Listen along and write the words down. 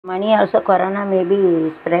Money also corona may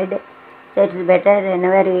be spread. So it's better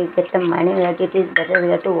whenever we get the money that it is better we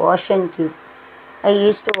have to wash and keep. I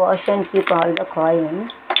used to wash and keep all the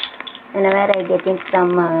coins. Whenever I get it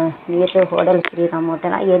from near to Hotel Sri Ram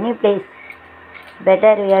Hotel, any place,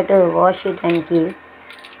 better we have to wash it and keep.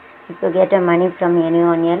 If you get money from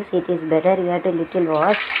anyone else, it is better you have to little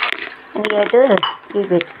wash and you have to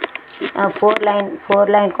keep it. Four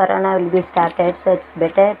line corona will be started, so it's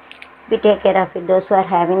better we take care of it. Those who are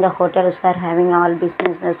having the hotels, who are having all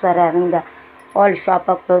business, those who are having the all shop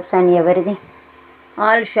of clothes and everything,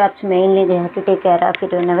 all shops mainly they have to take care of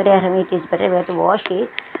it. Whenever they are having it is better we have to wash it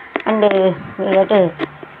and we have to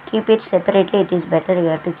keep it separately. It is better we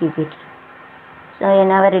have to keep it. So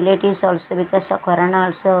in our relatives also, because of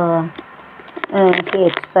corona also he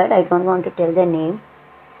expired. I don't want to tell the name.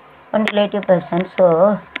 One relative person.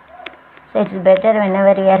 So it's better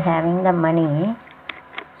whenever we are having the money.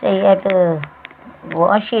 So you have to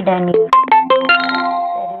wash it and it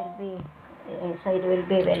will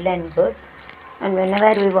be well and good. And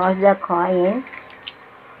whenever we wash the coin,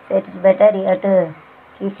 so it's better you have to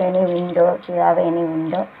keep any window. If you have any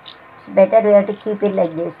window, it's better we have to keep it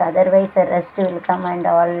like this. Otherwise the rust will come and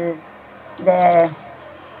all the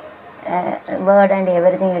word and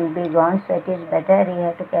everything will be gone. So it is better you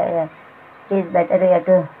have to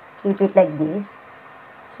keep it like this.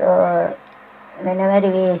 So whenever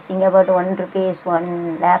we think about 1 rupee is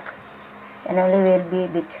 1 lakh, then only we will be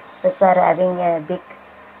big. Those who are having a big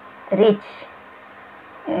rich,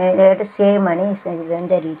 they have to save money when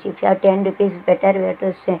they reach. If you have 10 rupees, better we have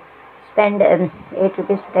to spend 8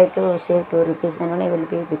 rupees, try to save 2 rupees, then only will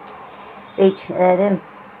be big rich. அதாவது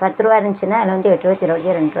 10 ரூபா இருந்துச்சுன்னா அதில் வந்து 8 ரூபா 2 ரூபா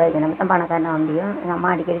இது நம்ம தான் பணக்காரனா முடியும். எங்கள் அம்மா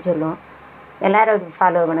அடிக்கடி சொல்லுவோம், எல்லாரும்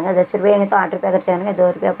ஃபாலோ பண்ணுங்க. 10 रुपये तो 8 रुपये खर्चा करेंगे, 2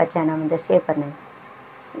 रुपया बचाना मतलब सेव करने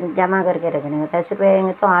जमा करके रखेंगे. 10 रुपये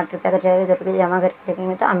तो 8 रुपया खर्चा करेंगे, 2 रुपये जमा करके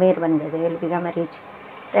रखेंगे तो अमीर बन जाते हैं. Will become rich.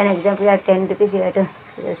 For example you have 10 rupees, you have to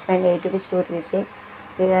spend 8 rupees, 2 rupees,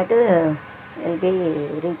 you have to will be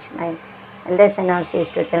rich. My elder son also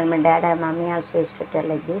used to tell, my dad and mommy also used to tell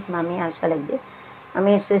like this. Mommy also like this.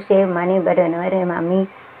 Mommy used to save money, but whenever mommy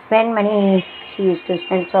spend money, she used to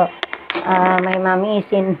spend. So my mommy is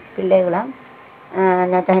in Pillaigalam,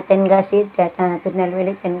 Tenkasi,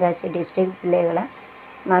 Tirunelveli, Tenkasi district, Pillaigalam.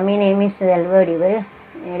 Mommy name is Elvadi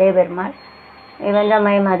Edebermal. Even though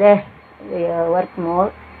my mother work more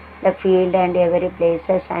the field and every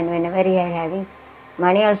places, and whenever he are having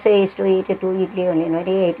money also he used to eat 2 idli only.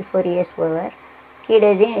 Very 84 years over. He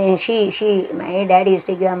doesn't. My dad used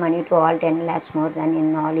to give money to all 10 lakhs more than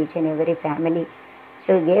in all each and every family.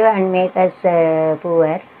 So give and make us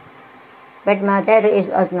poor. But mother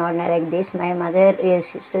was not like this. My mother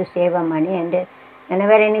used to save money, and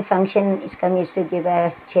whenever any function is come, used to give a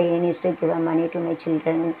chain, used to give money to my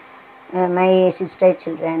children, my sister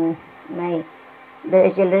children, the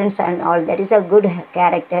children and all. That is a good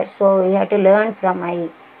character. So we have to learn from my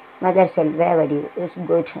mother Selvavadi. It's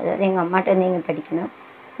good. அதாவது எங்கள் அம்மாட்ட நீங்கள் படிக்கணும்.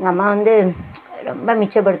 எங்கள் அம்மா வந்து ரொம்ப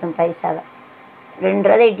மிச்சப்படுத்தும் பைசாவை. 2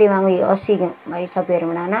 ரூபா இட்லி வாங்க யோசிக்கும். பைசா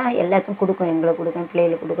போயிருமானா எல்லாத்துக்கும் கொடுக்கும், எங்களுக்கு கொடுக்கும்,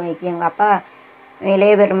 பிள்ளைகளுக்கு கொடுக்கும். எங்கள் அப்பா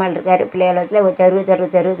இளைய பெருமாள் இருக்கார்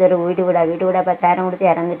பிள்ளைகளத்தில் தெரு வீடு வீடா 10,000 கொடுத்து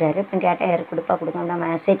இறந்துட்டார். இப்போ கேட்டால் யாரும் கொடுக்க நம்ம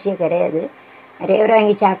அசைச்சியே கிடையாது. நிறைய பேர்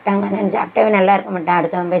வாங்கி சாப்பிட்டாங்க. நான் சாப்பிட்டாவே நல்லா இருக்க மாட்டேன்.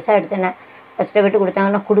 அடுத்தவன் பைசா எடுத்து நான் கஷ்டப்பட்டு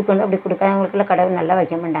கொடுத்தாங்கன்னா கொடுக்கணும். அப்படி கொடுக்காதவங்களுக்குள்ள கடவுள் நல்லா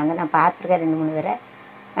வைக்க மாட்டாங்க. நான் பார்த்துருக்கேன் 2-3 தடவை.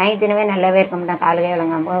 வாங்கி தினவே நல்லாவே இருக்க மாட்டான். காலுகை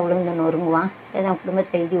விளங்காமல் விழுந்து நொறுங்குவான். என்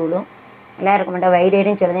குடும்பத்தை எழுதி விடும். நல்லா இருக்க மாட்டேன்.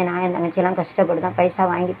 வயிறேன்னு சொல்லுதேன். நான் என் தங்கச்சியெல்லாம் கஷ்டப்படுதான் பைசா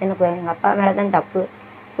வாங்கிட்டுன்னு எங்கள் அப்பா மேலே தான் தப்பு,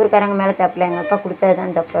 ஊருக்காரங்க மேலே தப்பில்லை. எங்கள் அப்பா கொடுத்தது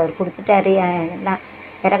தான் தப்பு. அவர் கொடுத்துட்டாரு, எல்லாம்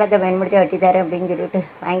இறக்கத்தை பயன்படுத்தி வட்டி தரேன் அப்படின்னு சொல்லிட்டு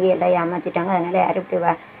வாங்கி எல்லாம் ஏமாற்றிட்டாங்க. அதனால் யாரும் இப்படி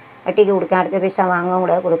வட்டிக்கு கொடுக்க அடுத்த பைசா வாங்கவும்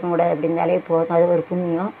கூடாது கொடுக்கவும் கூடாது அப்படின்னாலே போதும். அது ஒரு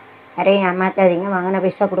புண்ணியம். நிறைய ஏமாற்றாதீங்க. வாங்கின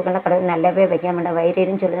பைசா கொடுக்கலாம், கடவுள் நல்லாவே வைக்க மாட்டேன்.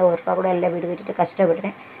 வயிறேன்னு சொல்லுதேன். 1 ரூபா கூட எல்லாம் வீடு விட்டுட்டு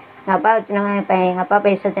கஷ்டப்படுறேன். எங்கள் அப்பா வச்சுனவன் இப்போ எங்கள் அப்பா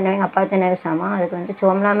பைசா தினவே எங்கள் அப்பா தினவே சமம். அதுக்கு வந்து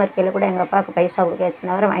சோமலாமல் இருக்கையில் கூட எங்கள் அப்பாவுக்கு பைசா கொடுக்க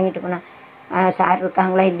எத்தனை வரை வாங்கிட்டு போனேன். சார்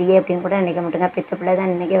இருக்காங்களா இல்லையே அப்படின்னு கூட நினைக்க மாட்டேங்க. பித்த பிள்ளை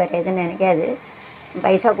தான் நினைக்க வரையாதுன்னு நினைக்காது.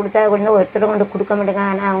 பைசா கொடுத்தா கொண்டு ஒருத்தர் கொண்டு கொடுக்க மாட்டேங்க.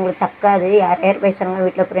 ஆனால் அவங்களுக்கு தக்காது. யார் பேசுகிறாங்க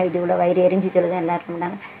வீட்டில் அப்புறம் இது இவ்வளோ வயிறு எரிஞ்சு சொல்லுதான் எல்லாருக்கும்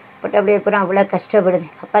மாட்டாங்க. பட் அப்படி அப்புறம் அவ்வளோ கஷ்டப்படுது.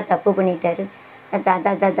 அப்பா தப்பு பண்ணிட்டாரு.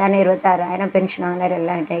 தாத்தான்னு 26,000 பென்ஷன் வாங்கினார்.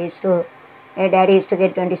 எல்லாம் daddy use to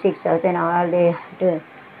get 26,000 all they to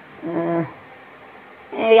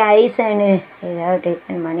eyes and they have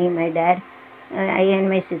taken money. My dad, I and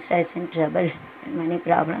my sister is in trouble, money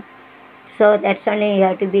problem. So that's only you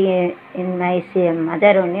have to be in my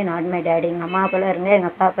mother only, not my daddy. எங்கள் அம்மா அப்பெல்லாம் இருங்க,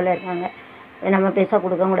 எங்கள் அப்பா அப்பெல்லாம் இருக்காங்க. நம்ம பைசா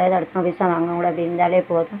கொடுக்க கூடாது, அடுத்த பைசா வாங்க கூடாது அப்படி இருந்தாலே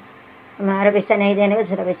போதும். हमारा पैसा नहीं देने का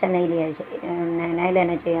दूसरा पैसा नहीं लिया नई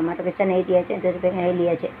लेना चाहिए. हमारा पैसा नहीं दिया चाहिए, दूसरे पैसा नहीं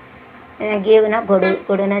लिया चाहिए. கிவ்னா கொடு,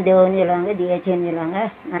 கொடுனா தேவன்னு சொல்லுவாங்க, தியாச்சின்னு சொல்லுவாங்க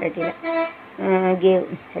மராட்டியில். கிவ்,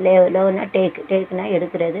 லவ்னா டேக், டேக்னா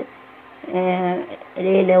எடுக்கிறது.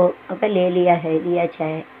 லே லவ், அப்போ லே லியா ஹை, லியா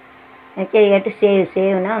சாய். ஓகே, சேவ்,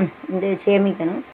 சேவ்னா இந்த சேமிக்கணும்.